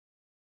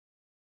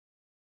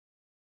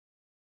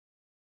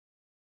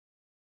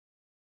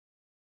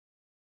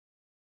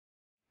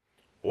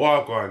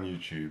What I got on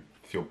YouTube,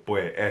 it's your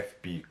boy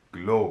SB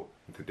Glow.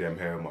 And today I'm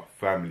here with my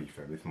family,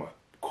 fam. It's my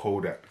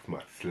Kodak, it's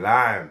my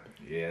slime.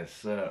 Yes,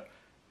 sir.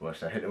 Well,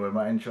 should I hit it with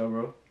my intro,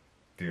 bro?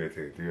 Do your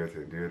thing, do your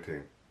thing, do your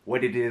thing.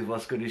 What it is,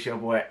 what's good, it's your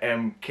boy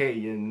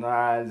MK, you know what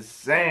I'm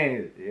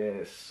saying?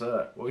 Yes,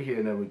 sir. What we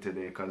hitting them with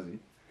today, cuzzy?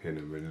 Hitting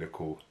them with a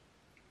little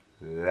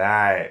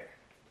light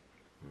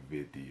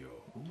video.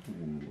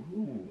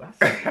 Ooh,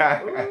 that's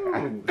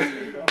ooh.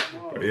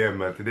 But yeah,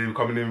 man, today we're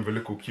coming in with a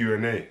little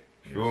Q&A.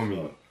 Feel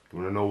me? You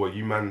wanna know what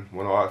you man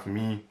wanna ask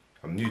me?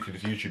 I'm new to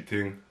this YouTube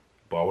thing,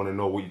 but I wanna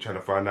know what you're trying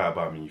to find out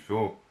about me, you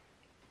feel?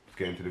 Let's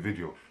get into the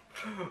video.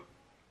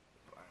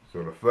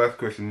 So the first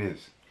question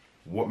is,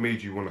 what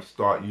made you wanna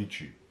start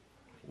YouTube?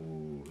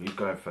 Ooh, who's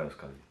going first,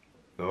 cuzzy?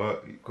 No,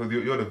 because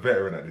you're the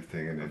veteran at this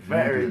thing, innit?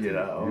 Veteran, you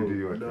know? Oh,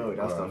 your no, thing.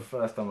 that's the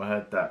first time I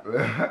heard that.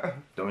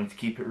 Don't need to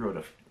keep it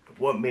real.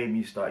 What made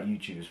me start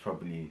YouTube is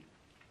probably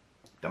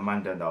the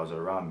man that was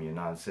around me, you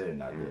know what I'm saying?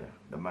 Like,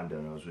 the man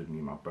that was with me,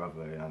 my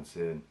brother, you know what I'm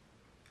saying?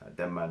 Like,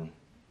 them man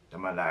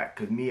like,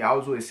 cause me, I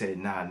was always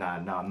saying, nah,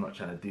 I'm not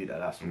trying to do that,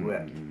 that's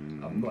wet.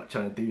 I'm not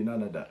trying to do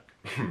none of that.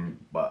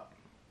 But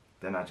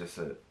then I just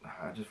thought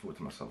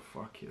to myself,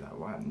 fuck it, like,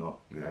 why not?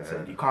 Yeah. I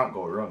said, you can't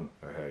go wrong.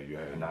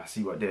 And I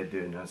see what they're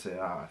doing, and I say,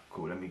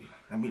 cool, let me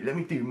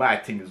do my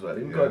thing as well.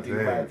 Let me go do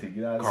my thing,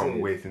 you know what I'm saying?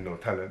 Can't waste no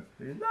talent.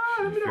 Nah,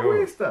 let me not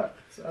waste that.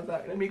 So I was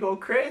like, let me go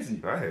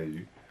crazy. I hear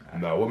you.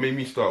 No, what made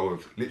me start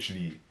was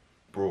literally,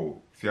 bro,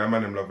 see how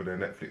man them love with their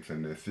Netflix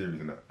and their series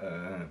and that.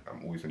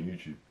 I'm always on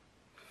YouTube.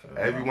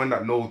 Everyone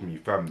that knows me,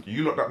 fam,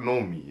 you lot that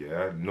know me,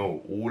 yeah,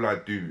 know all I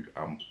do,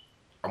 I'm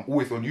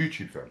always on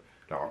YouTube, fam.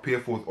 Like my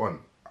PS4's on.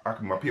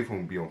 My PS4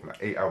 will be on for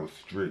like 8 hours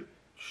straight.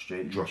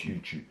 Just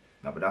YouTube.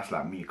 No, but that's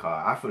like me,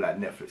 car. I feel like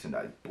Netflix and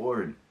that is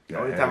boring. The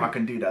only time I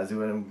can do that is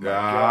when I'm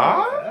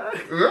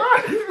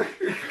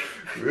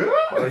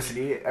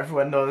honestly,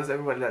 everyone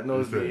that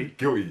knows me.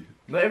 Guilty.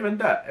 Not even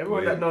that.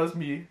 Everyone that knows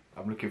me,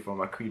 I'm looking for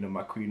my queen and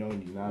my queen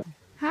only now.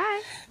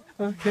 Hi.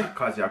 Okay.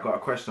 Kazi, I got a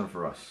question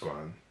for us. Go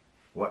on.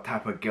 What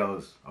type of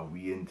girls are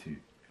we into?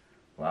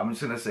 Well, I'm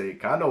just gonna say,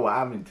 I know what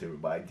I'm into,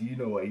 but do you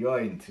know what you're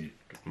into?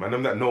 Man,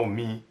 them that know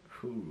me,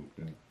 Ooh.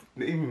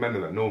 even men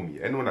that know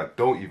me, anyone that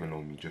don't even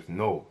know me, just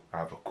know I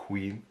have a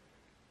queen.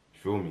 You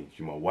feel me?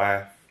 She's my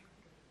wife.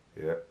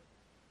 Yeah.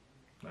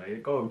 There you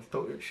go.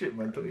 Talk your shit,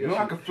 man. Talk your You know,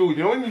 shit. I can feel,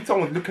 you know when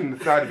someone's looking in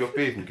the side of your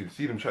face and you can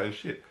see them chatting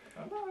shit?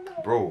 I know.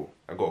 Bro,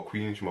 I got a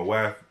queen, she's my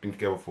wife, been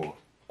together for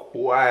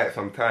quite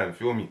some time,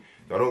 feel me?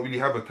 So I don't really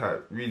have a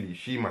type, really,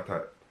 she my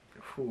type.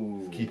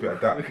 Ooh. Keep it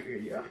at that.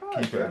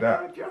 Keep it at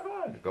that. You're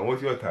hard. So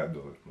what's your type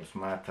though? What's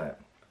my type?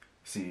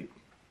 See,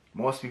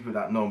 most people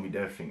that know me,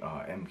 they think,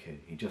 MK,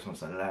 he just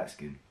wants a light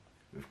skin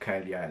with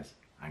curly eyes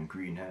and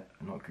green hair.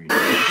 Not green hair.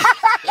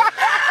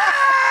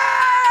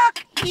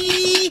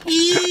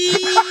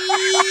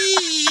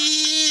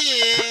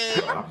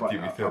 I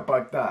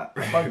bugged that,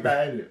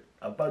 innit?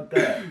 I bugged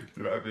that.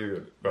 You know what I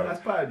mean? Right.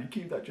 That's fine, you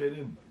keep that trade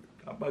in.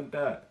 I bugged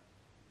that.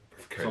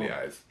 It's curly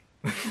eyes.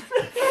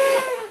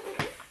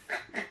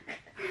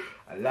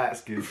 A light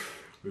skin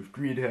with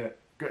green hair.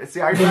 See,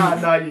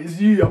 nah, it's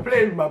you. You're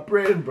playing with my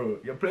brain, bro.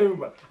 You're playing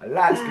with a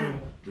light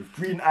skin with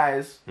green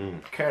eyes,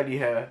 curly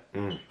hair,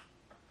 and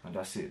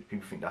that's it.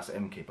 People think that's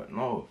MK, but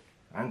no,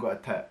 I ain't got a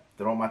type.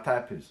 They know what my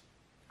type is.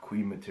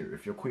 Queen material.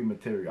 If you're queen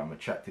material, I'm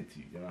attracted to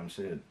you. You know what I'm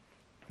saying?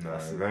 Nah,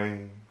 that's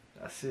it.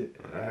 That's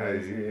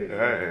it.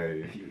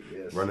 Hey.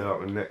 Yes. Running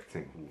out the next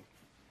thing.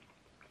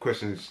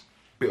 Question's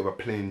a bit of a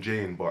plain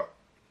Jane, but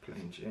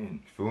Plain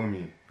Jane. feel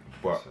me?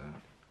 But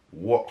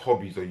what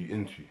hobbies are you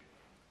into?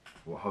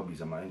 What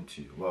hobbies am I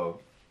into?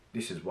 Well,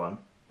 this is one.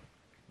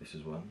 You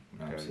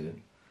know what I'm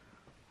saying?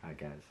 Hi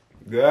guys.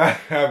 Yeah,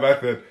 I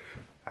said,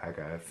 hi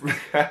guys.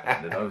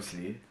 And then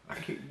obviously, I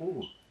kick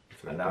ball.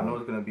 And I know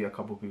there's going to be a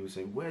couple people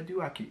say, where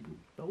do I kick ball?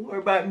 Don't worry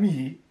about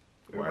me.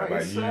 Worry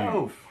about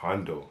yourself.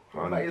 Hondo.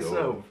 Worry about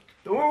yourself.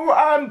 Don't worry what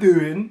I'm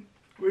doing.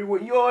 Worry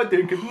what you're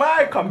doing, because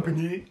my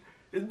company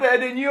is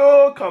better than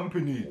your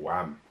company.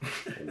 Wham.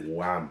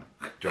 Wham.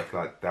 Just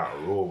like that,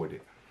 roll with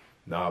it.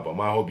 Nah, but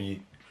my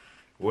hobby,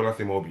 what I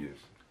say my hobby is,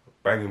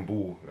 banging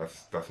ball,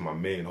 that's my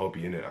main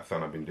hobby, innit? That's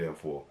something I've been doing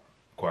for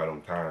quite a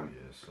long time.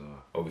 Yes, sir.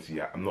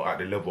 Obviously, I'm not at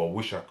the level I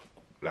wish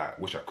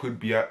I could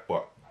be at,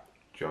 but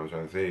do you know what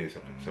I'm trying to say?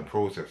 It's a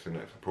process,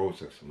 innit? It's a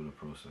process. All the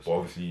process. But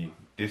obviously,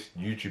 this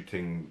YouTube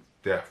thing,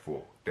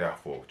 therefore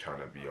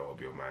trying to be a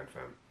hobby of mine,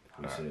 fam.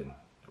 I'm saying,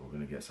 we're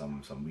going to get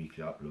some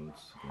weekly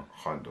uploads.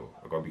 Hondo.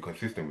 I gotta be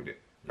consistent with it.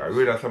 Yes. I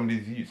realise some of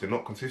these youths are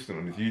not consistent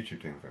on this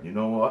YouTube thing, fam. You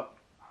know what?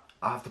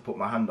 I have to put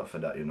my hand up for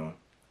that, you know.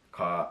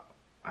 Cause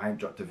I ain't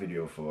dropped a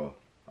video for...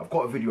 I've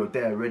got a video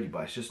there already,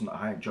 but it's just not...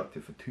 I ain't dropped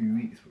it for 2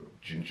 weeks, bro.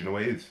 Do you know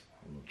what it is?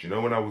 Do you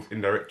know when I was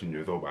indirecting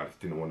you as well, but I just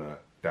didn't want to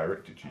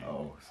direct it to you?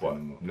 Oh, but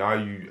now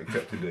you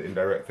accepted the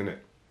indirect, innit?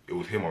 It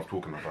was him I was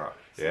talking about.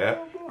 Yeah?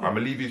 I'm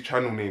gonna leave his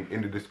channel name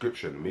in the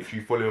description. Make sure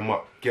you follow him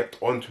up. Get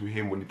onto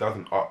him when he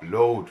doesn't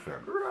upload,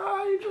 fam.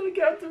 Right, you trying to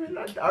get onto me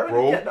like that. I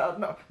already get that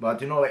now. But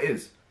do you know what it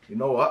is? You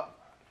know what?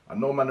 I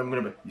know, man, I'm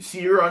gonna be... You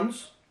see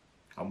runs?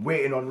 I'm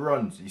waiting on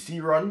runs. You see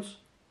runs?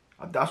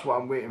 That's what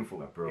I'm waiting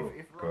for, bro.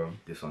 Go on.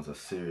 This one's a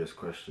serious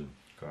question.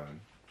 Go on.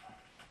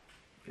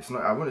 It's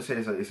not. I wouldn't say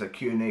it's a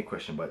Q&A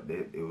question, but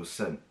it was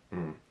sent.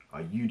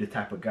 Are you the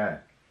type of guy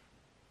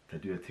to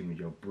do a thing with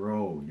your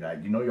bro?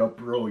 Like, you know your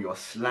bro, your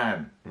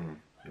slam,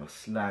 your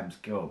slam's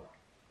girl.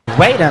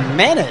 Wait a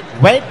minute.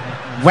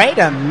 Wait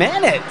a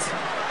minute.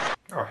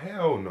 Oh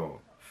hell no.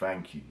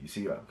 Thank you. You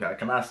see,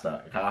 can I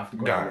start? I have to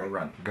go on a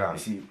rant. Go. You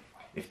see,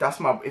 if that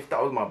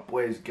was my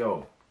boy's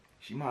girl,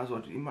 she might as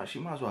well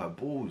have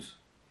balls.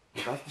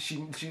 She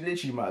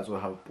literally might as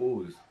well have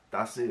balls.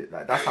 That's it.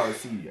 Like, that's how I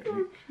see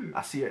you.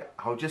 I see it.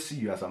 I'll just see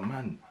you as a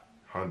man.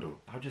 Handle.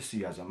 I'll just see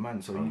you as a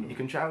man. So you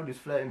can try with this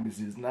flirting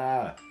business.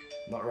 Nah,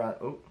 not right.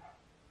 Oh.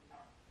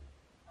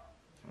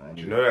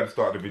 Do you know at the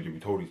start of the video we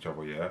told each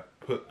other, yeah,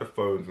 put the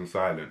phones on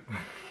silent.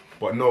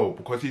 But no,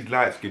 because he's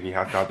light skinned, he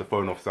has to have the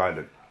phone off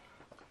silent.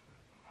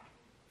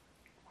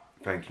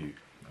 Thank you.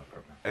 No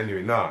problem.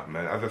 Anyway, nah,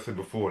 man, as I said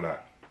before,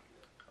 like,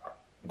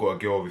 got a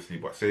girl obviously,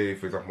 but say,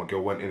 for example, my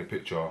girl went in a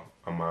picture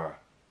and my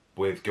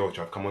boy's girl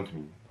tried to come on to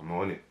me, I'm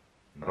not on it.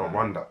 I don't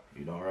run that.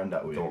 You don't run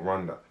that way. Don't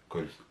run that.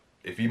 Because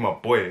if he's my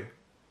boy,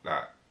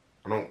 like,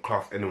 I don't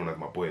class anyone as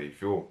my boy, you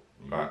feel?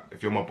 Like,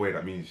 if you're my boy,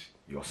 that means...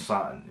 You're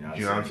something. Do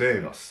you know what I'm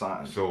saying? You're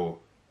something. So,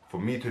 for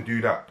me to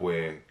do that,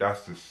 boy,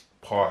 that's just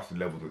past the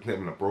levels. It's not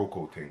even a bro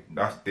code thing.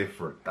 That's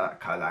different. That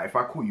kind of, like, if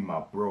I call you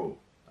my bro,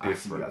 I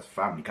see you as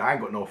family. Cause I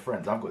ain't got no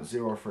friends. I've got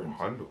 0 friends.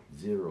 Handle.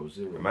 Zero.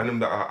 The man them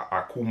that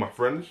I call my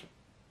friends,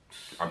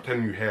 I'm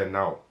telling you here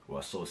now. We're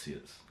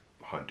associates.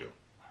 Handle.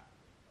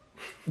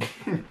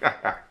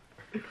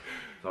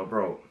 So,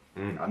 bro,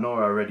 I know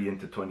we're already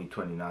into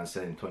 2020 now. I'm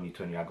saying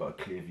 2020, I got a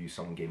clear view.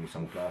 Someone gave me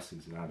some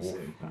glasses, and I'm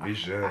saying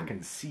vision. I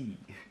can see.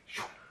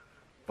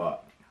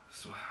 But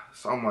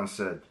someone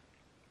said,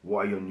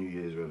 "What are your New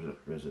Year's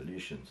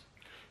resolutions?"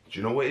 Do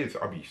you know what it is?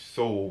 I'll be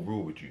so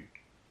real with you.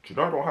 Do you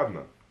know I don't have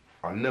none?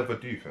 I never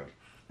do, fam.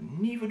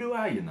 Neither do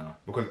I, you know.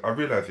 Because I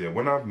realise, yeah,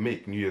 when I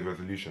make New Year's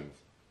resolutions,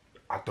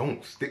 I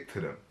don't stick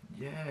to them.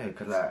 Yeah,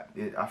 because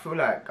I feel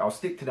like I'll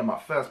stick to them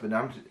at first, but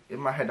then in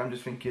my head, I'm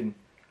just thinking,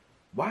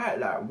 why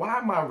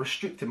am I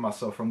restricting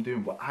myself from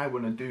doing what I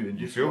want to do in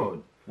this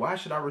world? Why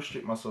should I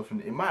restrict myself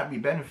from it? It might be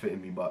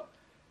benefiting me, but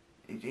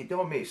it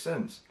don't make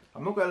sense.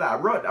 I'm not gonna lie,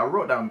 I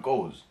wrote down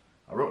goals.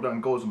 I wrote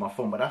down goals on my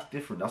phone, but that's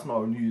different. That's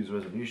not a New Year's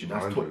resolution.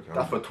 That's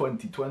that's for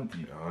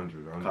 2020.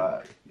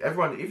 100.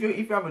 Everyone, if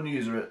you have a New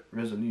Year's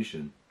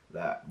resolution,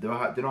 like they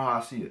know how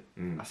I see it.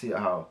 I see it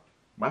how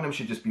man them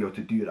should just be able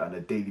to do that on a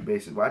daily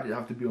basis. Why did it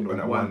have to be on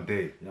one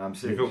day? You know what I'm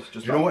saying? Do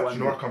you know what? Do you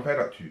know what I compare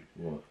that to?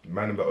 What?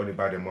 Man them that only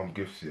buy their mum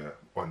gifts, yeah,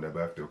 on their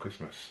birthday or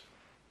Christmas.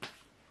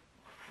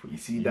 You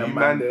see that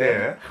man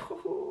there?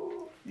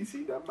 You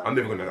see that man? I'm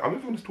never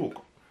gonna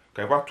talk.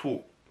 Okay, if I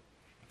talk.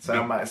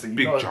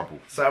 Big trouble.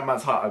 Some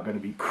man's heart are going to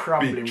be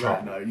crumbling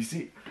right now. You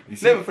see?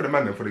 Never for the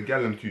man, then for the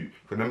gal them too.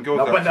 For them girls.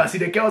 No, but now see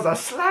the girls are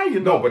sly, you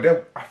know. No,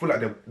 but I feel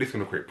like this is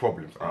gonna create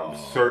problems. I'm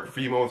sorry,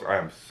 females. I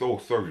am so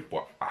sorry,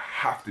 but I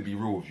have to be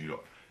real with you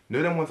lot. You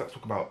know them ones that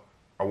talk about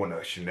I want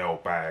a Chanel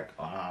bag,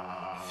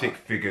 6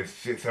 figures,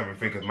 7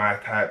 figures, my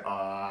type.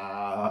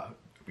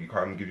 You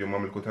can't give your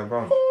mum a little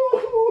 £10.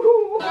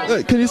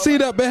 Look, can you see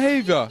that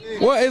behaviour?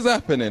 What is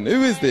happening?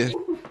 Who is this?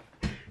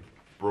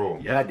 Bro.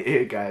 You had it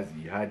here, guys.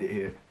 You had it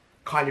here.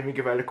 Can't even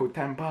give her a little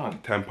 £10.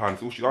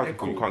 £10. All she asks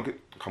for. You can't get.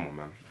 Come on,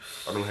 man.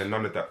 I don't hear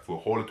none of that for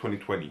the whole of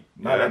 2020.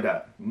 None of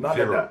that. None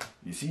of that.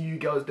 You see you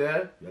girls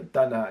there? You're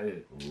done out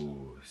here.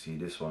 Ooh, see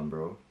this one,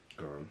 bro.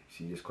 Go on.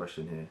 See this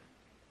question here?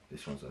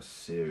 This one's a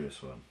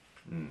serious one.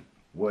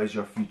 What is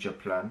your future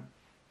plan,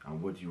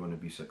 and what do you want to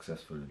be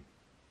successful in?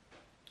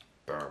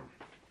 Damn.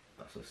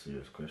 That's a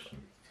serious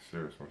question. It's a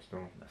serious one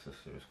still. That's a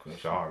serious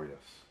question.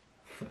 Serious.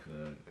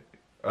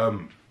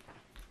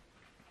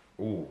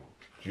 Oh,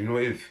 do you know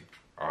what it is?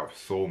 I have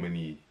so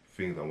many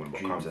things I want to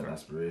become. Dreams and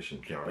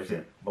aspirations.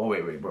 Yeah, but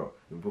wait, bro.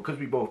 Because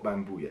we both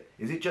bamboo, yeah.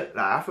 Is it just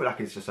like I feel like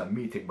it's just a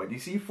meeting? But you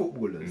see,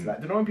 footballers, like,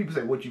 do you know when people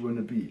say, "What do you want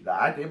to be?"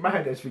 Like, in my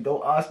head, I just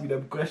don't ask me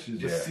them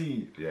questions. Just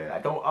see. Yeah.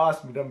 Like, don't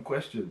ask me them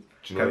questions.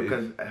 Do you know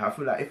because I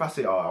feel like if I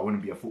say, "Oh, I want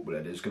to be a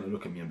footballer," they're just gonna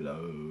look at me and be like,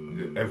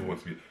 "Oh." Everyone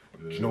wants to be.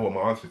 Do you know what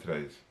my answer to that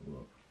is?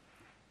 What?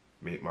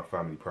 Make my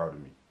family proud of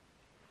me.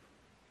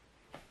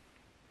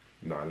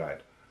 No, I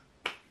lied.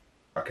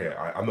 Okay,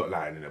 I'm not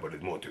lying in it, but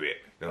there's more to it.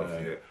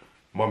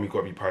 Mummy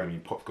got to be proud of me,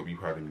 Pop's got to be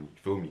proud of me, you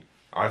feel me?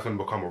 I just want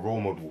to become a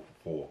role model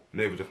for,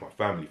 not even just my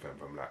family,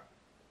 fam, like,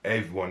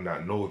 everyone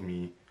that knows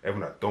me,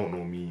 everyone that don't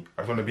know me.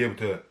 I just want to be able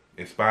to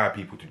inspire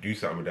people to do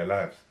something with their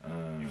lives.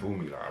 You feel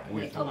me? Like, I've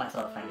always told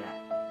myself, fam,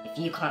 like, if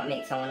you can't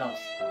make someone else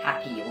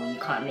happy, or you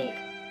can't make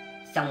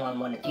someone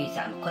want to do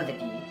something because of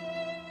you,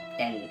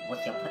 then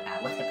what's the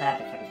purpose,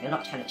 fam? If you're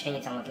not trying to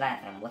change someone's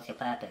life, fam, what's your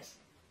purpose?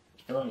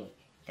 You feel me?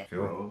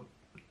 Bro,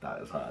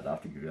 that is hard. I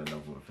have to give you another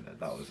one for that.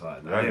 That was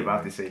hard. I don't even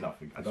have to say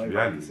nothing. I don't even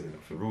have to say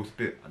nothing. Real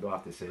spit. I don't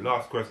have to say nothing.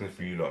 Last question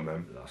for you lot,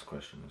 man. Last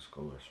question. Let's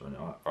go. Let's run it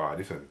up. Ah,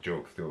 this is a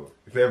joke still.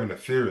 It's not even a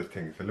serious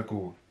thing. It's a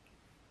little...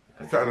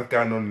 something that's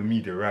going on in the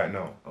media right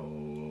now.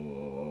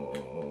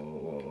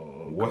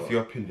 What's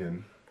your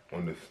opinion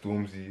on the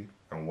Stormzy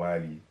and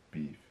Wiley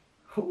beef?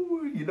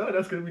 Ooh, you know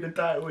that's gonna be the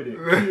title with it.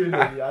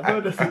 I know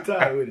that's the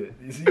title with it.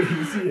 You see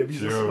him,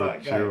 he's a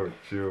smart guy.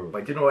 Chill.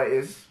 But you know what it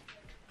is?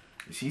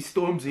 You see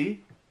Stormzy,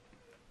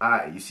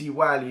 you see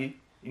Wiley,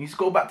 you need to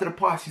go back to the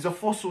past. He's a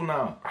fossil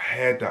now. I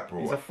heard that,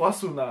 bro. He's a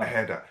fossil now. I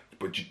heard that.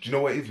 But do you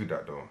know what it is with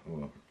that though?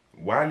 What?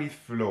 Wiley's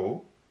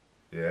flow,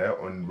 yeah,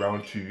 on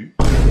round 2.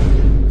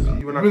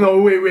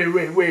 No,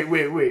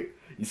 wait.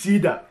 You see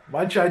that?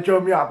 Man tried to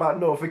join me out about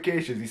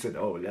notifications. He said,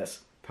 oh, let's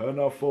turn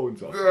our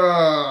phones off.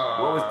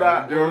 What was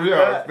that?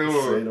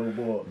 Say no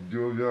more.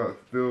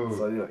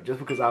 So, yeah, just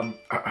because I'm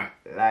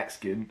light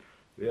skinned,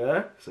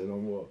 yeah, say no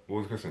more. What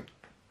was the question?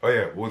 Oh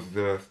yeah, was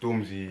the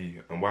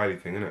Stormzy and Wiley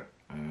thing, innit?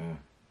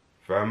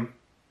 Fam,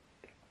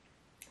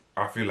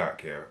 I feel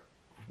like, yeah,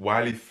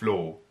 Wiley's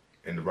flow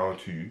in the round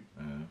 2,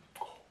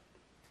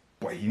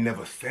 but he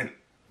never sent.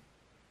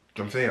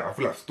 Do you know what I'm saying? I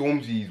feel like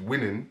Stormzy's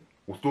winning,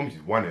 or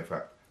Stormzy's won in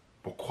fact,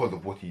 because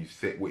of what he's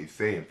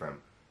saying,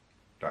 fam.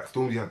 Like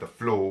Stormzy has the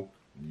flow,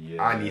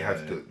 and he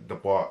has the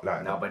bar,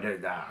 like. No, but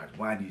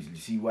Wiley, you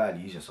see Wiley,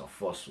 he's just a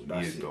fossil.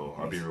 That's he is it. Though.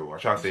 I'll be real. I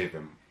try to save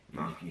him.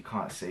 Nah. You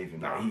can't save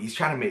him. Nah. Like, he's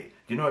trying to make.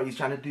 Do you know what he's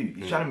trying to do?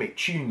 He's trying to make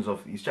tunes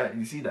of. You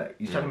see that?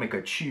 He's trying to make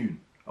a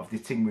tune of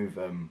this thing with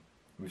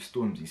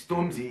Stormzy.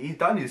 Stormzy, he's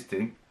done his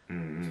thing.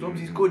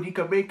 Stormzy's good. He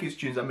can make his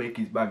tunes and make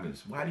his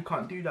bangers. Wiley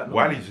can't do that.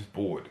 Wiley's just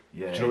bored.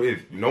 Yeah. Do you know what it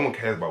is? No one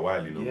cares about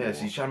Wiley. Yes,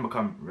 he's trying to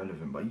become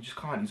relevant, but he just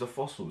can't. He's a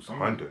fossil.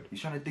 100.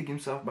 He's trying to dig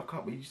himself back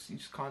up, but he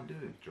just can't do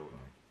it.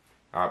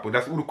 Alright, but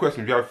that's all the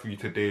questions we have for you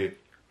today,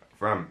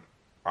 fam.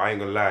 I ain't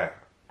gonna lie.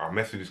 I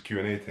mess with this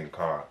Q&A thing,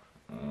 car.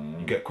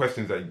 You get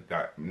questions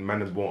that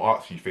man won't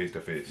ask you face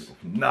to face.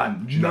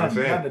 None. Do you know what I'm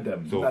saying? None of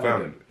them. So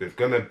fam, there's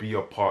gonna be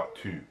a part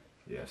 2.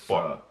 Yes,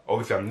 but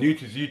obviously I'm new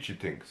to this YouTube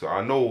thing, so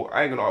I know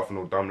I ain't gonna ask for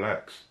no dumb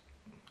likes.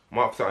 I'm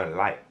up for something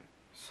light.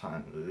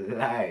 Something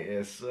light,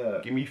 yes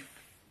sir. Give me,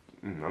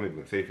 I'm not even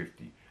gonna say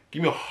 50.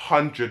 Give me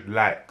 100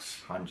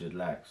 likes. 100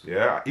 likes.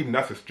 Yeah, even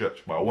that's a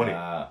stretch, but I want it.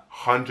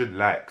 100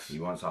 likes. He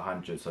wants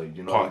 100, so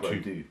you know Part what you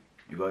 2. gotta do.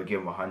 You gotta give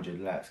him 100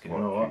 likes. Cause you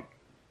Part know 2. what?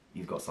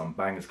 He's got some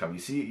bangers coming.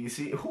 You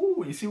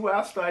see where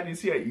I started? You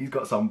see it? He's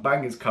got some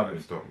bangers coming.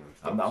 Stop,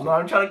 man.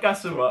 I'm trying to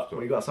gas him up, but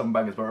he got some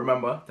bangers. But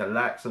remember to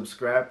like,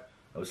 subscribe.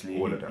 Obviously,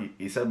 All of that.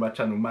 he said my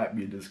channel might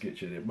be in the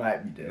description. It might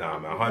be there. Nah,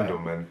 man, 100,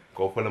 man.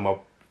 Go follow my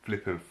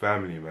flipping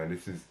family, man.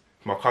 This is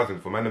my cousin.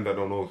 For men that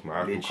don't know, it's my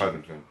actual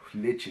cousin, man.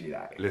 Literally,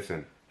 like.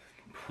 Listen,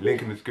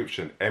 link in the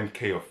description.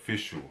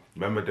 MKofficial.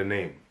 Remember the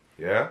name,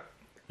 yeah?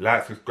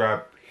 Like,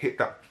 subscribe, hit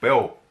that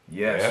bell.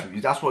 Yes,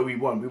 yeah? that's what we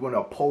want. We want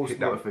a post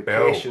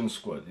notification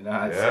squad. You know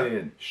what I'm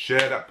saying?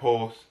 Share that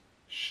post.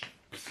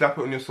 Slap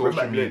it on your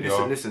social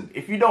media. Listen.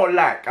 If you don't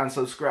like and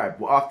subscribe,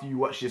 well, after you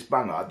watch this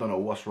banger, I don't know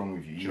what's wrong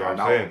with you. You know what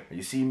I'm saying?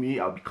 You see me,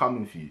 I'll be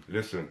coming for you.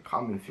 Listen,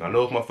 coming for you. I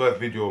know it's my first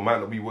video. It might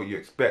not be what you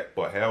expect,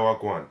 but here I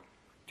go on.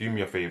 Do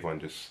me a favor and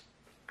just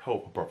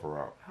help a brother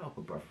out. Help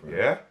a brother out.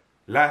 Yeah?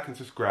 Like and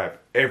subscribe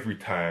every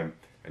time.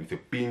 And to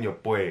being your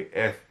boy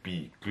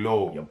SB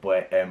Glow. Your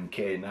boy MK,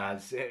 you know what I'm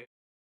saying?